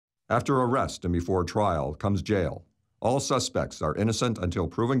After arrest and before trial comes jail. All suspects are innocent until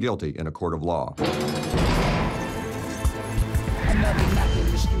proven guilty in a court of law. Another night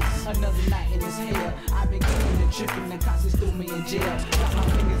in the streets, another night in this hell. I've been kicking and tripping, the cops threw me in jail. Got my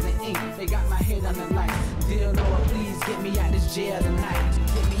fingers in ink, they got my head on the light. Dear Lord, please get me out this jail tonight.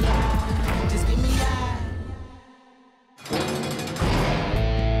 Get me out, just get me out.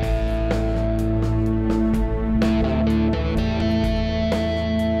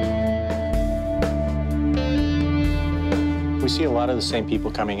 We see a lot of the same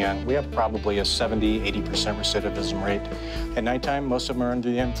people coming in. We have probably a 70–80% recidivism rate. At nighttime, most of them are under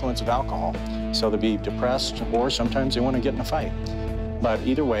the influence of alcohol. So they'll be depressed, or sometimes they want to get in a fight. But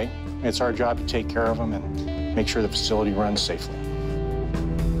either way, it's our job to take care of them and make sure the facility runs safely.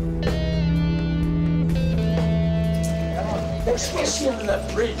 They're supposed to under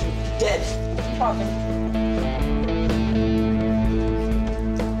that bridge, dead.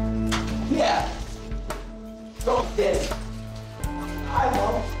 Yeah. Go dead. I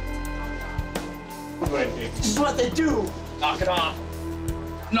know. This is what they do. Knock it off.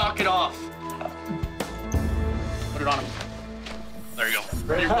 Knock it off. Put it on him. There you go.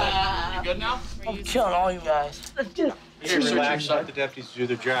 Ready? You good now? I'm killing all you guys. Here, relax, let the deputies do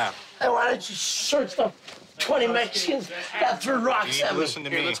their job. Hey, why don't you search the 20 Mexicans that threw rocks at me? Listen to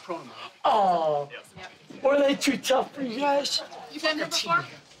me. Oh, were they too tough for you guys? You've been here before?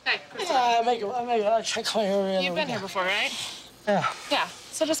 Hey, Yeah, I check on you. you've been here before, right? Yeah. Yeah,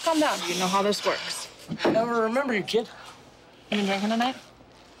 so just calm down. You know how this works. I never remember you, kid. You been drinking tonight?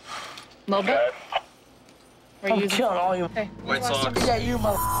 A little bit? I'm killing all you. Hey, White socks. Yeah, you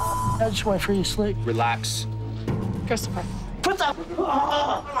mother. I just wait for you to sleep. Relax. Christopher. Put that.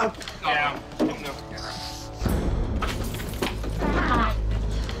 Yeah.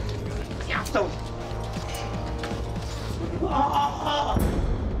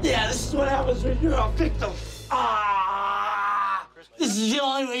 Yeah, this is what happens when you're a victim. This is the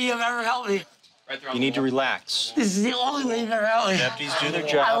only way you've ever helped me. You need to relax. This is the only way you've ever helped me. Deputies do their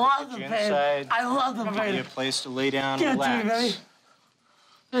job. I love the Get you pain. inside. I love the Give you a pain. place to lay down, Give it to me, relax. baby.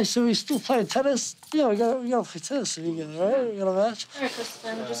 Hey, so we still playing tennis? Yeah, we gotta play tennis again, right? We got a match? All right, Christopher,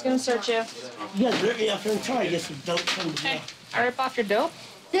 I'm just gonna search you. You guys rip me up every time I get some dope from the Hey, I rip off your dope?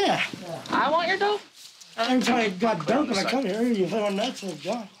 Yeah. I want your dope? Every time I got dope and I come here, you play my nuts and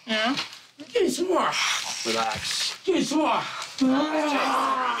John. Yeah. Give me some more. Relax. Give me some more.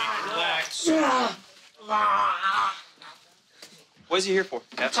 Relax. What is he here for?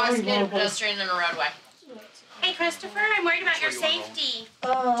 Intoxicated pedestrian in a roadway. Hey, Christopher, I'm worried about your safety.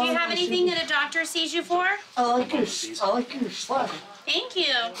 Do you have anything that a doctor sees you for? I like your slack. Thank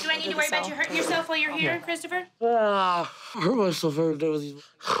you. Do I need to worry about you hurting yourself while you're here, Christopher? I hurt myself every day with you.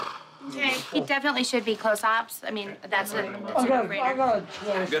 Okay. He definitely should be close ops. I mean, that's a I got a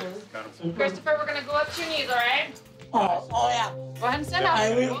Christopher, we're gonna go up to your knees, all right? Oh yeah. Go ahead and stand up.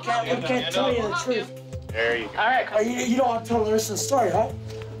 We can't tell you the truth. There you go. All right, Christopher. You don't want to tell the rest of the story, right?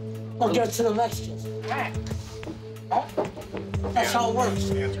 I'll get to the Mexicans. All right. That's how it works.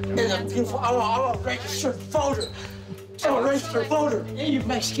 I'm a registered voter. I'm a registered voter. You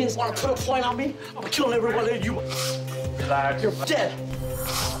Mexicans want to put a point on me? I'm killing every one of you. Relax. You're dead.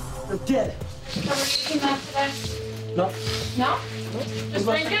 You're dead. So we're eating that today? No. No? Just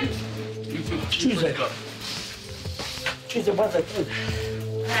drinking? Tuesday, Wednesday, Thursday.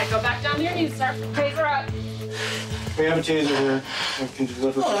 All right, go back down to your knees, sir. Taser up. We have a taser here. We can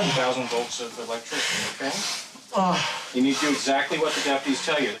deliver 50,000 volts of electricity, okay? You need to do exactly what the deputies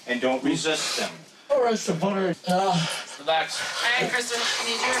tell you, and don't resist them. All right, the voter. Relax. All right, Christopher, you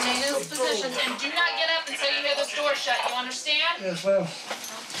need to remain in those positions and do not get up until you hear this door shut. You understand? Yes, ma'am.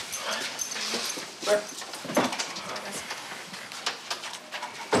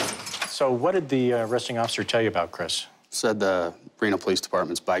 So what did the arresting officer tell you about Chris? Said the Reno Police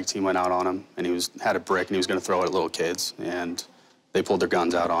Department's bike team went out on him, and he had a brick, and he was going to throw it at little kids, and they pulled their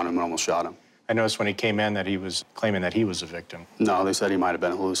guns out on him and almost shot him. I noticed when he came in that he was claiming that he was a victim. No, they said he might have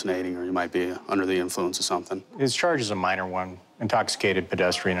been hallucinating, or he might be under the influence of something. His charge is a minor one, intoxicated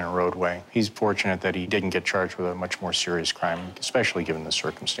pedestrian in a roadway. He's fortunate that he didn't get charged with a much more serious crime, especially given the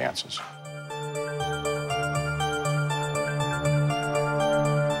circumstances.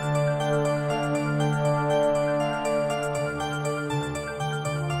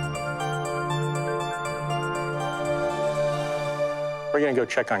 We're going to go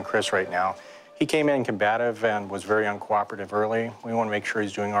check on Chris right now. He came in combative and was very uncooperative early. We want to make sure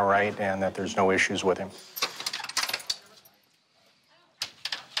he's doing all right and that there's no issues with him.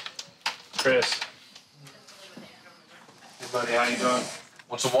 Chris. Hey, buddy, how you doing?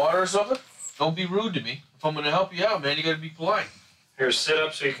 Want some water or something? Don't be rude to me. If I'm gonna help you out, man, you gotta be polite. Here, sit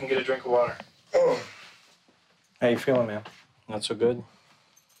up so you can get a drink of water. Oh. How you feeling, man? Not so good? You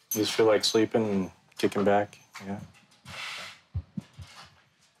just feel like sleeping and kicking back? Yeah.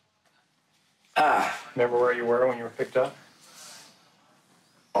 Remember where you were when you were picked up?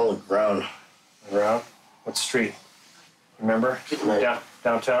 On the ground. Around? What street? Remember?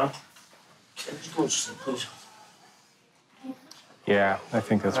 Downtown? Can you go to sleep, please? Yeah, I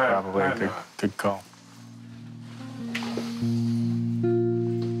think that's probably a good call.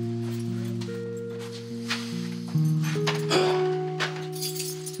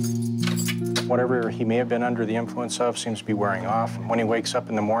 Whatever he may have been under the influence of seems to be wearing off. When he wakes up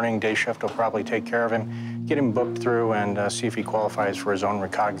in the morning, day shift will probably take care of him, get him booked through, and see if he qualifies for his own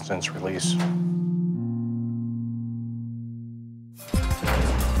recognizance release.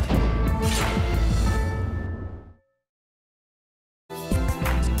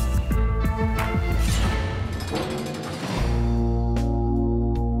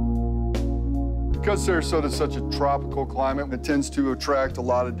 Because Sarasota is such a tropical climate, it tends to attract a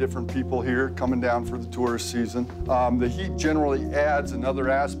lot of different people here coming down for the tourist season. The heat generally adds another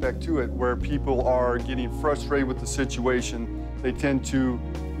aspect to it where people are getting frustrated with the situation. They tend to,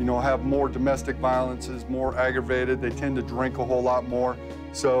 have more domestic violences, more aggravated. They tend to drink a whole lot more.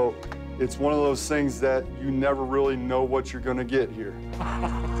 So it's one of those things that you never really know what you're gonna get here.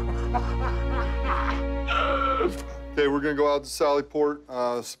 Okay, we're gonna go out to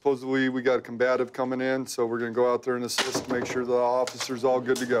Sallyport. Supposedly we got a combative coming in, so we're gonna go out there and assist, make sure the officer's all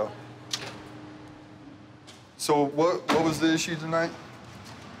good to go. So what was the issue tonight?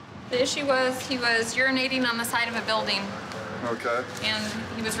 The issue was he was urinating on the side of a building. Okay. And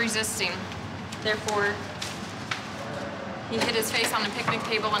he was resisting. Therefore, he hit his face on a picnic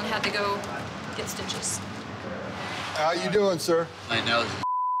table and had to go get stitches. How you doing, sir? My nose is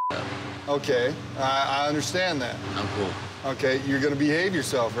Okay, I understand that. I'm cool. Okay, you're gonna behave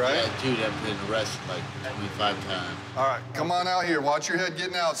yourself, right? Yeah, dude, I've been arrested like 25 times. All right, come on out here. Watch your head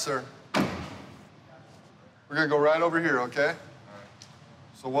getting out, sir. We're gonna go right over here, okay?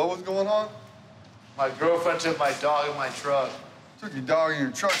 So what was going on? My girlfriend took my dog in my truck. Took your dog in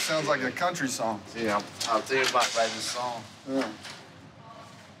your truck sounds like a country song. Yeah, I'm thinking about writing a song. Yeah.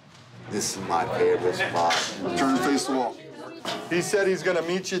 This is my favorite spot. Turn and face the wall. He said he's gonna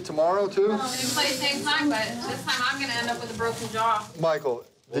meet you tomorrow, too? Well, they play same time, but this time I'm gonna end up with a broken jaw. Michael,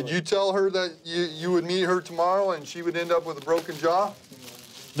 did you tell her that you would meet her tomorrow and she would end up with a broken jaw?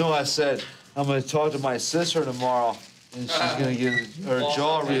 No, I said, I'm gonna talk to my sister tomorrow, and she's gonna get her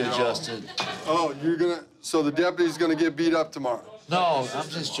jaw readjusted. Oh, so the deputy's gonna get beat up tomorrow? No, I'm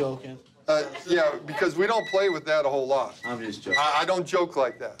just joking. Yeah, because we don't play with that a whole lot. I'm just joking. I don't joke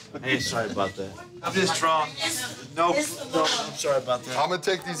like that. Hey, sorry about that. I'm just drunk. No, I'm sorry about that. I'm gonna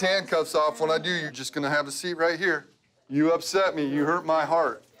take these handcuffs off. When I do, you're just gonna have a seat right here. You upset me. You hurt my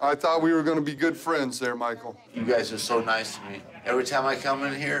heart. I thought we were gonna be good friends there, Michael. You guys are so nice to me. Every time I come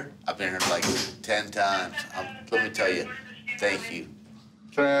in here, I've been here like 10 times. Let me tell you, thank you.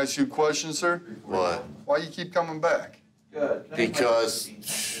 Can I ask you a question, sir? What? Why you keep coming back? Because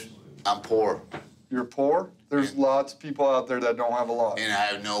I'm poor. You're poor? There's lots of people out there that don't have a lot. And I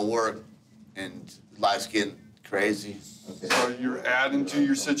have no work, and life's getting crazy. So you're adding to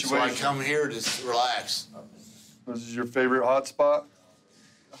your situation. So I come here to relax. This is your favorite hot spot?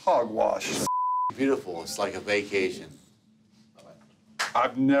 Hogwash. Beautiful. It's like a vacation.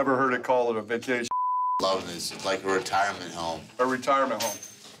 I've never heard it called a vacation. Loving this. It's like a retirement home. A retirement home.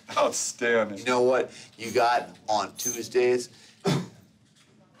 Outstanding. You know what you got on Tuesdays?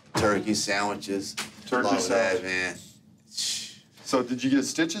 Turkey sandwiches. Turkey Love sandwich. that, man. So did you get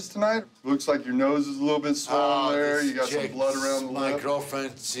stitches tonight? Looks like your nose is a little bit swollen there. You got some blood around the My lip.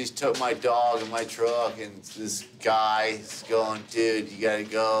 girlfriend, she took my dog in my truck, and this guy's going, dude, you gotta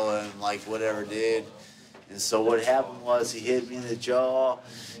go, and I'm like, whatever, dude. And so what happened was he hit me in the jaw,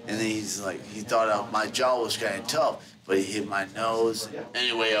 and then he's like, he thought my jaw was kind of tough, but he hit my nose.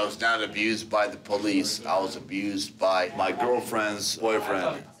 Anyway, I was not abused by the police. I was abused by my girlfriend's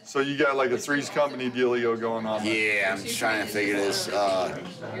boyfriend. So you got like a Three's Company dealio going on. Yeah, I'm just trying to figure this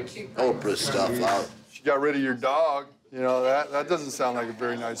Oprah stuff out. She got rid of your dog. You know, that doesn't sound like a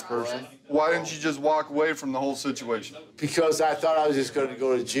very nice person. Why didn't you just walk away from the whole situation? Because I thought I was just going to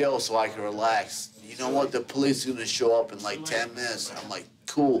go to jail so I could relax. You know what? The police are going to show up in like 10 minutes. I'm like,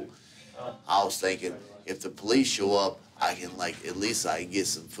 cool. I was thinking, if the police show up, I can at least I can get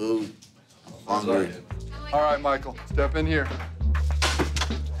some food. I'm hungry. All right, Michael, step in here.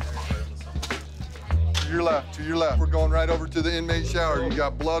 To your left, to your left. We're going right over to the inmate shower. You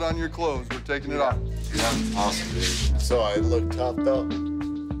got blood on your clothes. We're taking it off. Yeah, awesome, dude. So I look tough, though?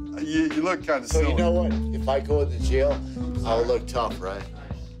 You look kind of So silly. you know what? If I go into jail, I'll look tough, right?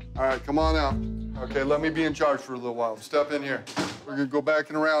 All right, come on out. Okay, let me be in charge for a little while. Step in here. We're gonna go back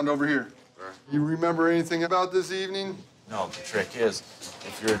and around over here. You remember anything about this evening? No, the trick is,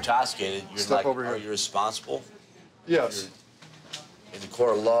 if you're intoxicated, you're Step like, over here. are you responsible? Yes. In the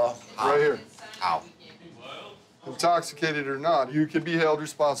court of law? Right here. How? Intoxicated or not, you can be held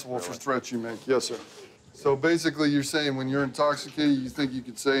responsible for threats you make. Yes, sir. So basically, you're saying when you're intoxicated, you think you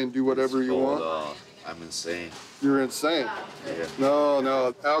can say and do whatever you want? I'm insane. You're insane. Yeah.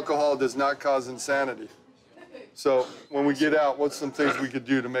 No, alcohol does not cause insanity. So when we get out, what's some things we could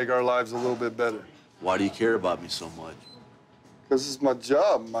do to make our lives a little bit better? Why do you care about me so much? Because it's my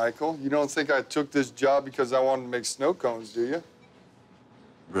job, Michael. You don't think I took this job because I wanted to make snow cones, do you?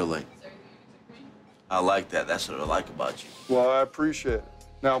 Really? I like that. That's what I like about you. Well, I appreciate it.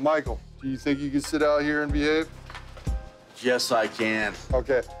 Now, Michael, do you think you can sit out here and behave? Yes, I can.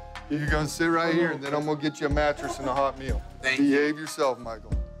 Okay. You're gonna sit right here, and then I'm gonna get you a mattress and a hot meal. Behave yourself,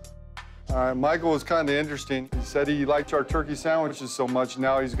 Michael. All right, Michael was kind of interesting. He said he liked our turkey sandwiches so much,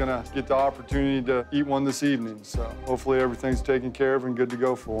 now he's gonna get the opportunity to eat one this evening. So hopefully everything's taken care of and good to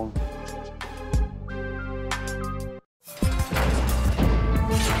go for him.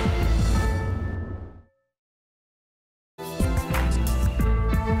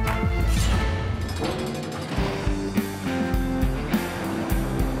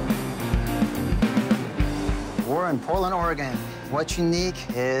 We're in Portland, Oregon. What's unique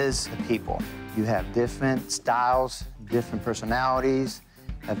is the people. You have different styles, different personalities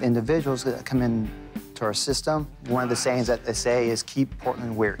of individuals that come into our system. One of the sayings that they say is keep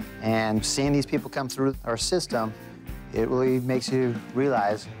Portland weird. And seeing these people come through our system, it really makes you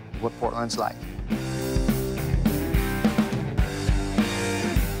realize what Portland's like.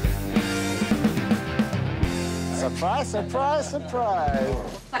 Surprise, surprise, surprise.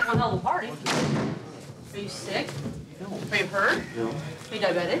 It's like one hell of a party. Are you sick? No. Are you hurt? No. Are you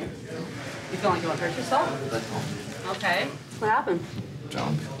diabetic? You feel like you want to hurt yourself? Okay. What happened?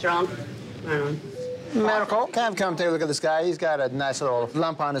 Drunk. Drunk? I Medical. Can I come take a look at this guy? He's got a nice little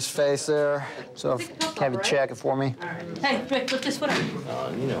lump on his face there. So can you check it for me? Hey, Rick, put this foot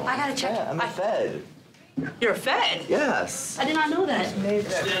on. You know. I gotta check. Yeah, I'm a Fed. You're a Fed? Yes. I did not know that. Made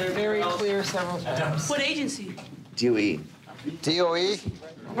that very clear several times. What agency? DOE. DOE?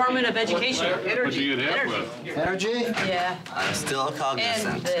 Department of Education. Energy. What do you get hit with? Energy? Yeah. I'm still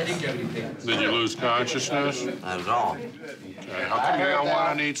cognizant. Did you lose consciousness? Not at all. Okay, how come you got one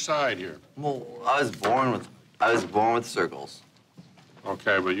on each side here? Well, I was born with circles.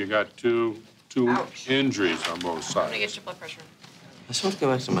 Okay, but you got two injuries on both I'm gonna sides. get your blood pressure. I just want to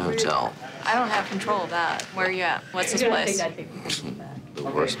go back to my hotel. I don't have control of that. Where are you at? What's this place? The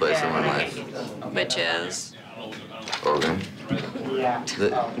worst place in my life. Which is? Oregon.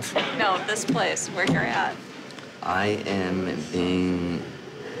 No, this place, where you're at. I am being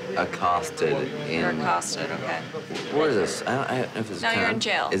accosted in... You're accosted, okay. Where is this? I don't know if it's No, you're in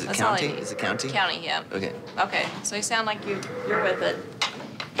jail. Is it That's all I county? need. Is it county? County, yeah. Okay. Okay, so you sound like you're with it.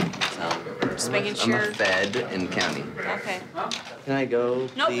 So, just making I'm sure. a Fed in county. Okay. Can I go,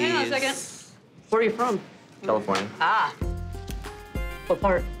 Nope, please? hang on a second. Where are you from? California. Ah. What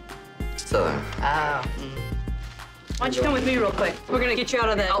part? Southern. Ah. Why don't you come with me real quick? We're gonna get you out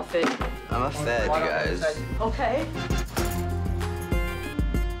of that outfit. I'm a Fed, you guys. Okay.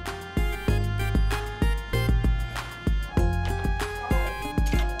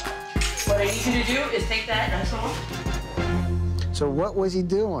 What I need you to do is take that dress off. So what was he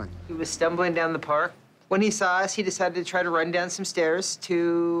doing? He was stumbling down the park. When he saw us, he decided to try to run down some stairs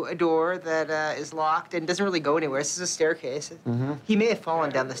to a door that is locked and doesn't really go anywhere. This is a staircase. He may have fallen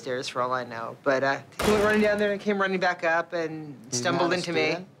down the stairs for all I know, but he went running down there and came running back up and stumbled into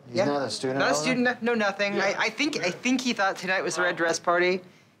me. He's not a student? Not a over student, no nothing. I think he thought tonight was the red dress party.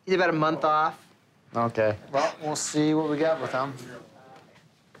 He's about a month off. there? Okay. Well, we'll see what we got with him.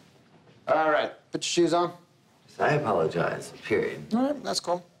 All right, put your shoes on. I apologize, period. All right, that's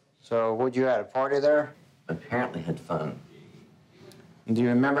cool. So what'd you at, a party there? Apparently had fun. Do you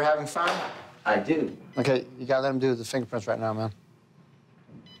remember having fun? I do. Okay, you gotta let him do the fingerprints right now, man.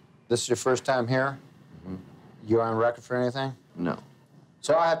 This is your first time here? You on record for anything? No.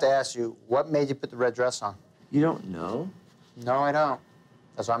 So I have to ask you, what made you put the red dress on? You don't know? No, I don't.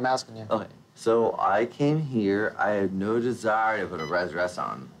 That's why I'm asking you. Okay, so I came here, I had no desire to put a red dress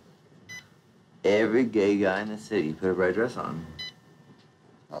on. Every gay guy in the city put a red dress on.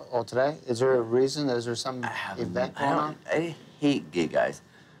 Oh, today? Is there a reason? Is there some event going on? I hate gay guys,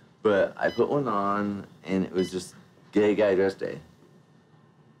 but I put one on, and it was just gay guy dress day.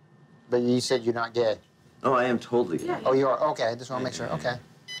 But you said you're not gay. Oh, I am totally gay. Oh, you are? Okay, I just want to make sure. Okay.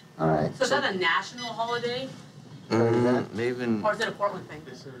 All right. So is that a national holiday? Maybe. Or is it a Portland thing?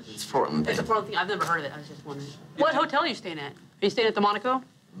 It's Portland. It's a Portland thing. I've never heard of it. I was just wondering. What hotel are you staying at? Are you staying at the Monaco?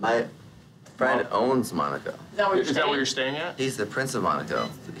 My friend owns Monaco. Is that where you're staying? Is that where you're staying at? He's the Prince of Monaco.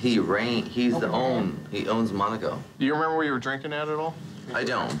 He owns Monaco. Do you remember where you were drinking at all? I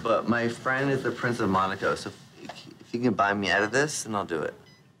don't, but my friend is the Prince of Monaco, so if you can buy me out of this, then I'll do it.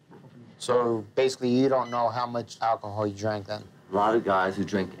 So basically, you don't know how much alcohol you drank then? A lot of guys who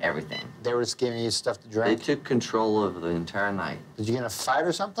drink everything. They were just giving you stuff to drink? They took control of the entire night. Did you get in a fight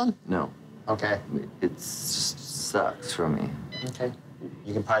or something? No. Okay. It just sucks for me. Okay.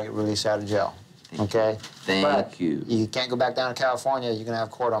 You can probably get released out of jail. Okay? Thank you. You can't go back down to California. You're going to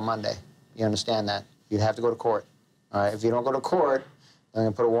have court on Monday. You understand that? You'd have to go to court. All right? If you don't go to court, they're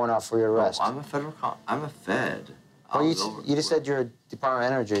going to put a warrant out for your arrest. Oh, I'm a federal cop. I'm a Fed. Well, you just said you're Department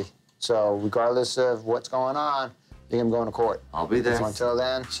of Energy. So regardless of what's going on, you're going to be going to court. I'll be there. So until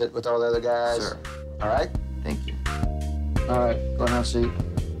then, sit with all the other guys. Sir. All right? Thank you. All right. Go and have a seat.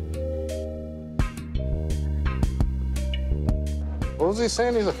 What was he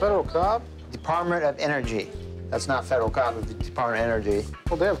saying? He's a federal cop? Department of Energy. That's not federal cop, it's Department of Energy.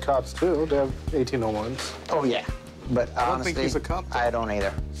 Well, they have cops, too. They have 1801s. Oh, yeah. But I don't honestly, think he's a cop. I don't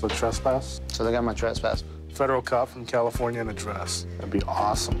either. So trespass? So they got my trespass. Federal cop from California in a dress. That'd be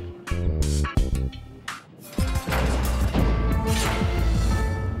awesome.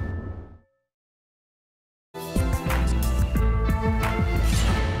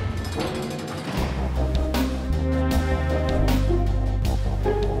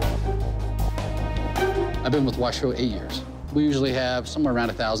 I've been with Washoe 8 years. We usually have somewhere around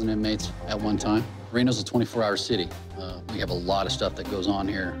 1,000 inmates at one time. Reno's a 24-hour city. We have a lot of stuff that goes on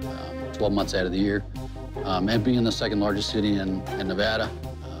here 12 months out of the year. And being the second largest city in Nevada,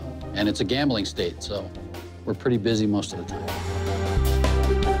 and it's a gambling state, so we're pretty busy most of the time.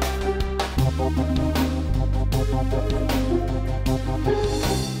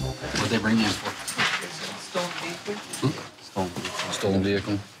 What'd they bring you in for? Stolen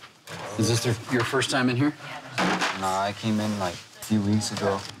vehicle. Is this your first time in here? Nah, I came in like a few weeks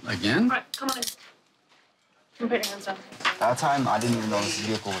ago. Again? All right, come on in. Come put your hands up. That time, I didn't even know this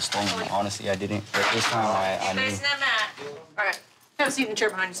vehicle was stolen. Honestly, I didn't. But this time, I knew. All right. Have a seat in the chair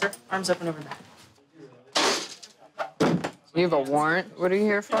behind you, sir. Arms up and over back. You have a warrant? What are you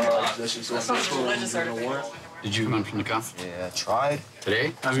here for? Did you come in from the cop? Yeah, I tried.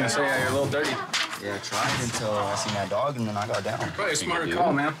 Today? I was gonna say, yeah, you're a little dirty. Yeah, I tried until I seen that dog, and then I got down. Probably a smarter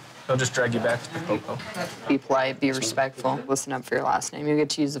call, man. They'll just drag you back to the popo. Be polite, be respectful. Listen up for your last name. You'll get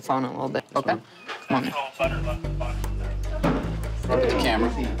to use the phone a little bit, okay? Come on. Look at the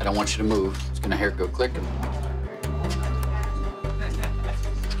camera. I don't want you to move. It's gonna go click.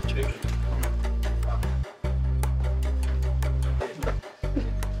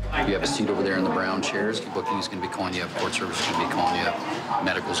 You have a seat over there in the brown chairs. Booking is going to be calling you up. Court service is going to be calling you up.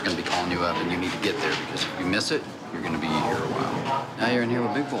 Medical is going to be calling you up, and you need to get there because if you miss it, you're going to be here a while. Now you're in here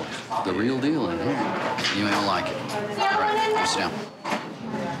with big boys. The real deal in here. You don't like it. All right, go sit down.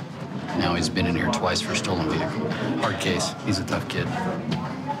 Now he's been in here twice for a stolen vehicle. Hard case. He's a tough kid.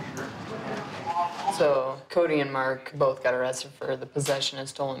 So Cody and Mark both got arrested for the possession of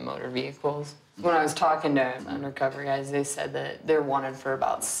stolen motor vehicles. When I was talking to undercover guys, they said that they're wanted for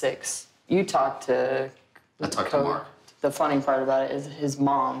about 6. You talked to... I talked to Mark. The funny part about it is his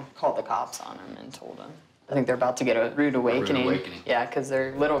mom called the cops on him and told him. I think they're about to get a rude awakening. Yeah, because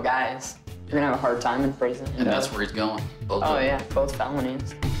they're little guys. You're gonna have a hard time in prison. And that's where he's going. Both oh, yeah, both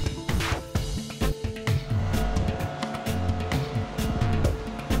felonies.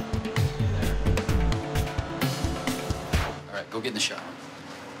 All right, go get in the shower.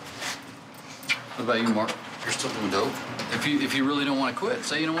 What about you, Mark? You're still doing dope. If you really don't want to quit,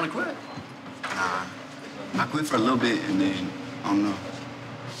 say you don't want to quit. Nah, I quit for a little bit, and then, I don't know.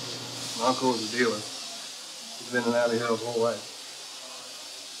 My uncle was a dealer. He's been in and out of here his whole life.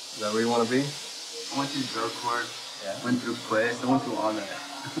 Is that where you want to be? I went through drug court, went through Quest, I went through all that.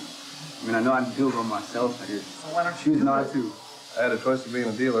 I mean, I know I can do it by myself, I just choose not to. I had a choice of being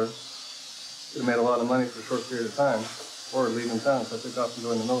a dealer. Could have made a lot of money for a short period of time, or leaving town, so I took off and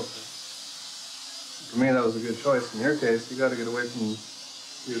joined the military. For me, that was a good choice. In your case, you got to get away from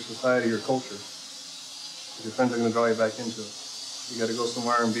your society, your culture. Your friends are going to draw you back into it. You got to go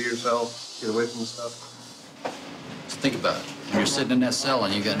somewhere and be yourself, get away from the stuff. Just think about it. When you're sitting in that cell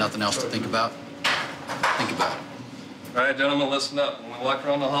and you got nothing else to think about, think about it. All right, gentlemen, listen up. When we walk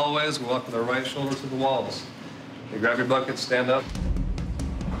around the hallways, we walk with our right shoulder to the walls. You grab your bucket, stand up.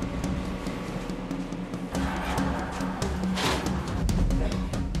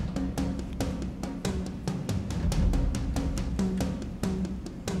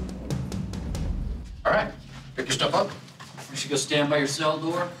 All right, pick your step up. You should go stand by your cell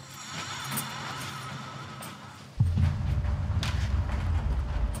door.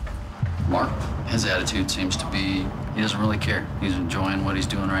 Mark, his attitude seems to be he doesn't really care. He's enjoying what he's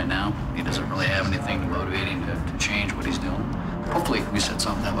doing right now. He doesn't really have anything to motivate him to change what he's doing. Hopefully, we said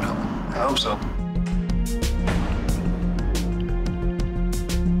something that would help him. I hope so.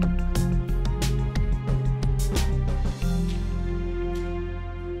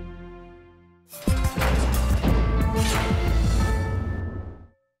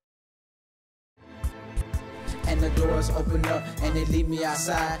 And the doors open up and they leave me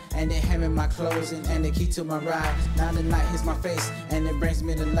outside, and they hand me my clothes and the key to my ride. Now the night hits my face and it brings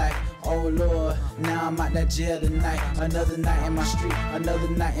me to life. Oh Lord, now I'm out that jail tonight. Another night in my street, another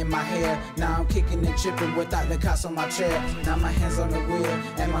night in my hair. Now I'm kicking and tripping without the cops on my trail. Now my hands on the wheel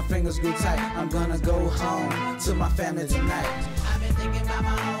and my fingers grew tight. I'm gonna go home to my family tonight. I've been thinking about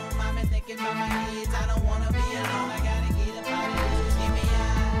my home, I've been thinking about my kids. I don't wanna be alone, I gotta get up out of here. Just get me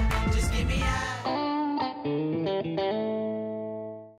out, just get me out.